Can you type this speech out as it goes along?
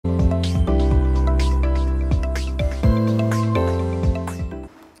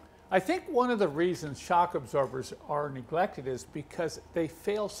I think one of the reasons shock absorbers are neglected is because they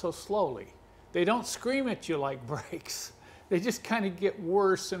fail so slowly. They don't scream at you like brakes. They just kind of get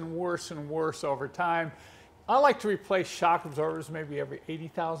worse and worse and worse over time. I like to replace shock absorbers maybe every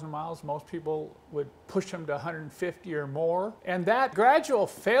 80,000 miles. Most people would push them to 150 or more. And that gradual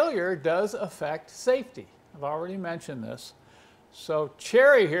failure does affect safety. I've already mentioned this. So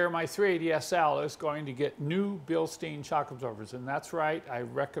Cherry here, my 380 SL, is going to get new Bilstein shock absorbers. And that's right, I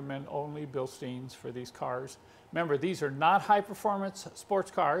recommend only Bilsteins for these cars. Remember, these are not high-performance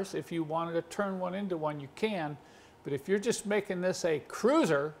sports cars. If you wanted to turn one into one, you can. But if you're just making this a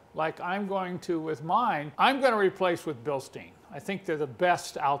cruiser, like I'm going to with mine, I'm going to replace with Bilstein. I think they're the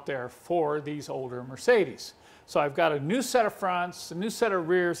best out there for these older Mercedes. So I've got a new set of fronts, a new set of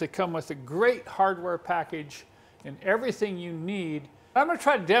rears. They come with a great hardware package and everything you need. I'm going to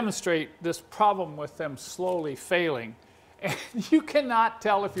try to demonstrate this problem with them slowly failing. And you cannot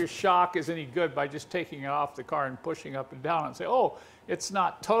tell if your shock is any good by just taking it off the car and pushing up and down and say, oh, it's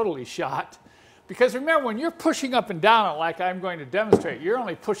not totally shot. Because remember, when you're pushing up and down it like I'm going to demonstrate, you're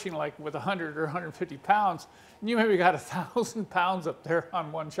only pushing like with 100 or 150 pounds, and you maybe got 1,000 pounds up there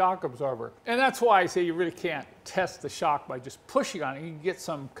on one shock absorber. And that's why I say you really can't test the shock by just pushing on it. You can get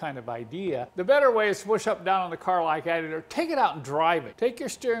some kind of idea. The better way is to push up and down on the car like I did, or take it out and drive it. Take your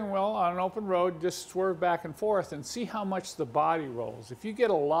steering wheel on an open road, just swerve back and forth and see how much the body rolls. If you get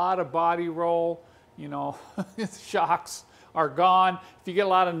a lot of body roll, you know, shocks are gone. If you get a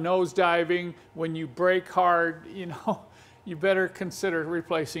lot of nose diving, when you brake hard, you know, you better consider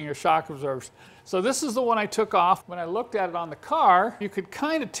replacing your shock absorbers. So this is the one I took off. When I looked at it on the car, you could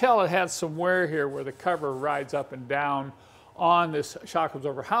kind of tell it had some wear here where the cover rides up and down on this shock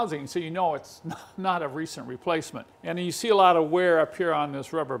absorber housing, so you know it's not a recent replacement. And you see a lot of wear up here on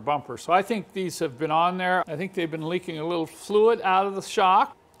this rubber bumper. So I think these have been on there. I think they've been leaking a little fluid out of the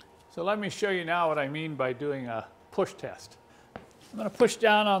shock. So let me show you now what I mean by doing a push test. I'm going to push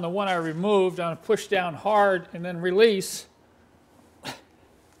down on the one I removed. I'm going to push down hard and then release.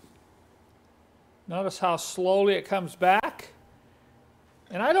 Notice how slowly it comes back.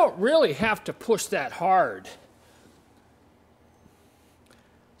 And I don't really have to push that hard.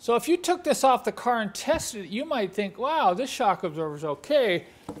 So if you took this off the car and tested it, you might think, wow, this shock absorber is okay.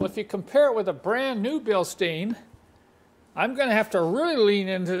 Well, if you compare it with a brand new Bilstein, I'm going to have to really lean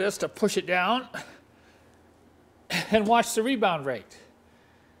into this to push it down. And watch the rebound rate.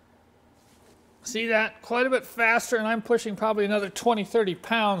 See that? Quite a bit faster, and I'm pushing probably another 20, 30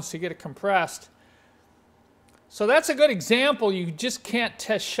 pounds to get it compressed. So that's a good example. You just can't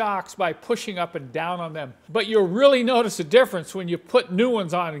test shocks by pushing up and down on them. But you'll really notice a difference when you put new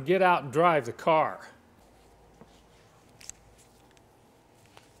ones on and get out and drive the car.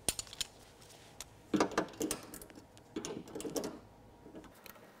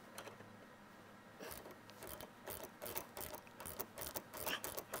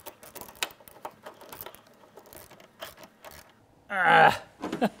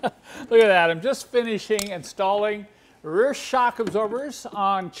 Look at that, I'm just finishing installing rear shock absorbers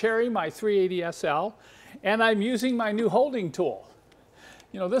on Cherry, my 380 SL, and I'm using my new holding tool.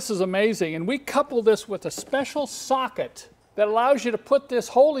 You know, this is amazing, and we couple this with a special socket that allows you to put this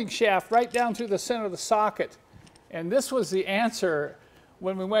holding shaft right down through the center of the socket. And this was the answer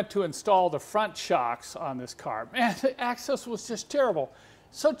when we went to install the front shocks on this car. Man, the access was just terrible.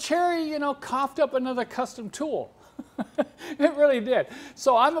 So Cherry, you know, coughed up another custom tool. It really did.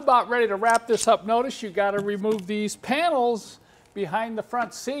 So I'm about ready to wrap this up. Notice you got to remove these panels behind the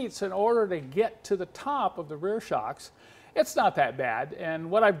front seats in order to get to the top of the rear shocks. It's not that bad. And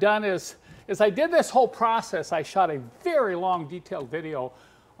what I've done is I did this whole process. I shot a very long detailed video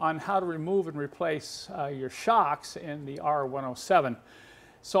on how to remove and replace your shocks in the R107.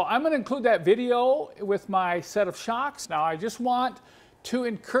 So I'm going to include that video with my set of shocks. Now I just want to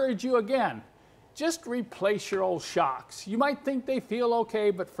encourage you again. Just replace your old shocks. You might think they feel okay,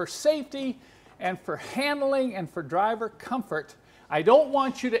 but for safety and for handling and for driver comfort, I don't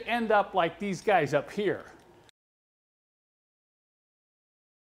want you to end up like these guys up here.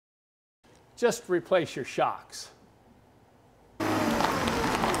 Just replace your shocks.